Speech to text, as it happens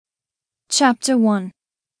Chapter 1.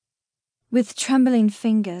 With trembling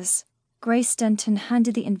fingers, Grace Denton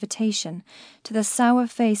handed the invitation to the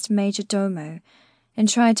sour-faced major domo and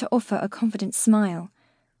tried to offer a confident smile.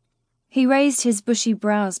 He raised his bushy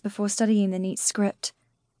brows before studying the neat script.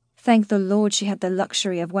 Thank the Lord she had the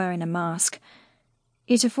luxury of wearing a mask.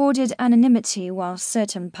 It afforded anonymity while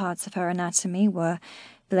certain parts of her anatomy were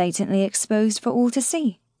blatantly exposed for all to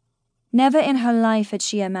see. Never in her life had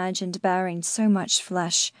she imagined bearing so much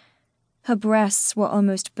flesh. Her breasts were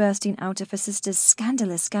almost bursting out of her sister's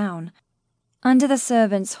scandalous gown. Under the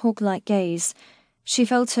servant's hawk-like gaze, she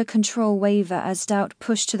felt her control waver as doubt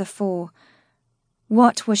pushed to the fore.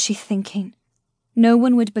 What was she thinking? No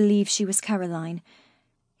one would believe she was Caroline.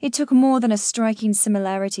 It took more than a striking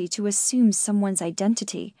similarity to assume someone's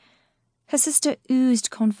identity. Her sister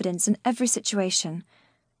oozed confidence in every situation,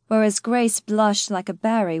 whereas Grace blushed like a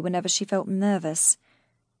berry whenever she felt nervous.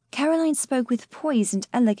 Caroline spoke with poise and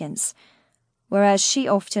elegance, whereas she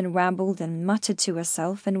often rambled and muttered to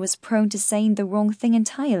herself and was prone to saying the wrong thing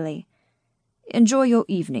entirely. "Enjoy your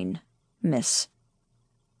evening, miss."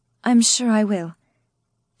 "I'm sure I will,"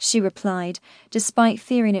 she replied, despite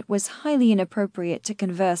fearing it was highly inappropriate to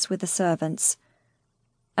converse with the servants.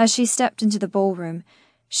 As she stepped into the ballroom,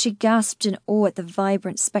 she gasped in awe at the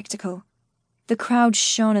vibrant spectacle. The crowd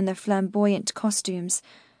shone in their flamboyant costumes,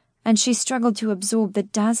 and she struggled to absorb the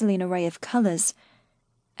dazzling array of colours.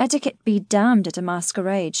 Etiquette be damned at a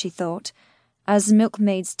masquerade, she thought, as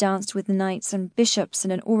milkmaids danced with knights and bishops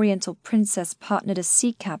and an oriental princess partnered a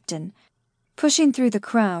sea captain. Pushing through the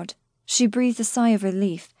crowd, she breathed a sigh of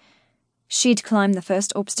relief. She'd climbed the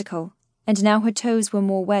first obstacle, and now her toes were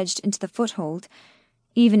more wedged into the foothold,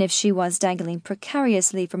 even if she was dangling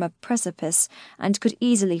precariously from a precipice and could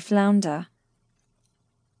easily flounder.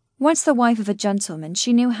 Once the wife of a gentleman,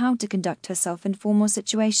 she knew how to conduct herself in formal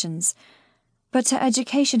situations, but her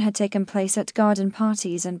education had taken place at garden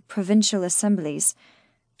parties and provincial assemblies.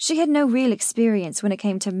 She had no real experience when it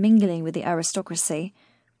came to mingling with the aristocracy.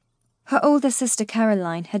 Her older sister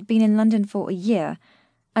Caroline had been in London for a year,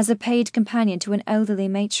 as a paid companion to an elderly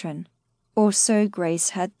matron, or so Grace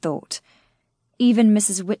had thought. Even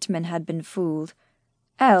Mrs. Whitman had been fooled.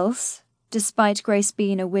 Else, despite Grace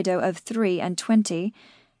being a widow of 23,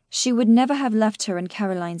 she would never have left her in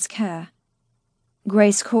Caroline's care.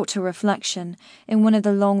 Grace caught her reflection in one of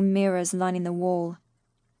the long mirrors lining the wall.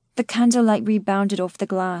 The candlelight rebounded off the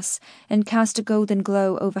glass and cast a golden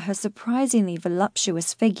glow over her surprisingly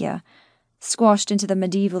voluptuous figure, squashed into the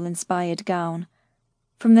medieval-inspired gown.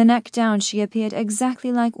 From the neck down she appeared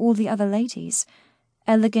exactly like all the other ladies,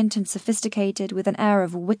 elegant and sophisticated with an air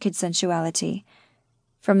of wicked sensuality.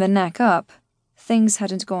 From the neck up, things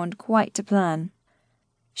hadn't gone quite to plan.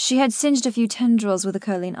 She had singed a few tendrils with a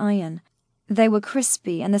curling iron. They were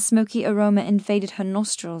crispy, and the smoky aroma invaded her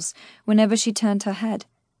nostrils whenever she turned her head.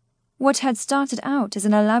 What had started out as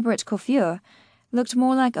an elaborate coiffure looked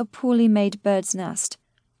more like a poorly made bird's nest.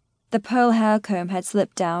 The pearl hair comb had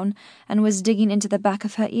slipped down and was digging into the back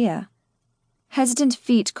of her ear. Hesitant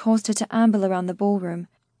feet caused her to amble around the ballroom.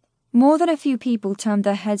 More than a few people turned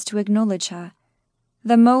their heads to acknowledge her.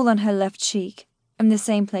 The mole on her left cheek, in the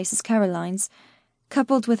same place as Caroline's,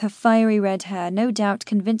 coupled with her fiery red hair, no doubt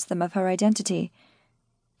convinced them of her identity.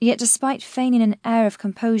 Yet despite feigning an air of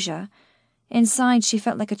composure, inside she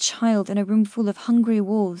felt like a child in a room full of hungry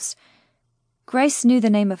wolves. Grace knew the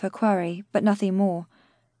name of her quarry, but nothing more.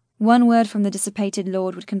 One word from the dissipated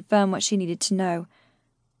lord would confirm what she needed to know.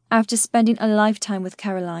 After spending a lifetime with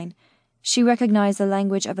Caroline, she recognized the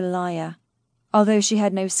language of a liar, although she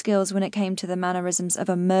had no skills when it came to the mannerisms of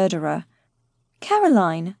a murderer.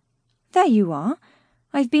 "Caroline! There you are!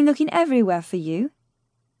 I've been looking everywhere for you."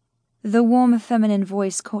 The warm feminine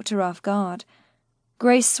voice caught her off guard.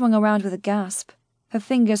 Grace swung around with a gasp, her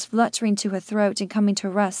fingers fluttering to her throat and coming to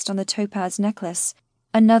rest on the topaz necklace,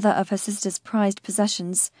 another of her sister's prized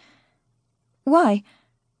possessions. "Why?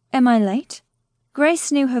 Am I late?"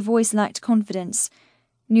 Grace knew her voice lacked confidence,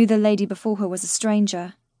 knew the lady before her was a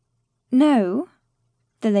stranger. "No,"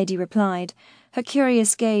 the lady replied, her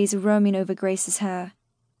curious gaze roaming over Grace's hair.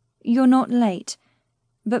 "You're not late.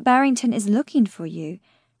 But Barrington is looking for you,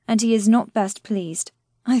 and he is not best pleased.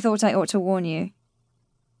 I thought I ought to warn you."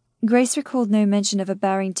 Grace recalled no mention of a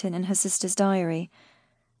Barrington in her sister's diary.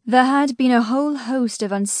 There had been a whole host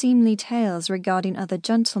of unseemly tales regarding other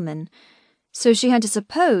gentlemen, so she had to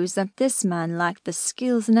suppose that this man lacked the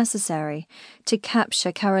skills necessary to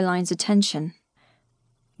capture Caroline's attention.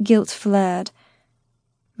 Guilt flared.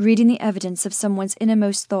 Reading the evidence of someone's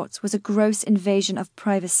innermost thoughts was a gross invasion of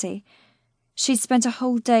privacy. She'd spent a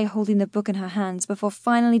whole day holding the book in her hands before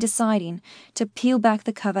finally deciding to peel back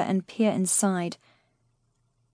the cover and peer inside.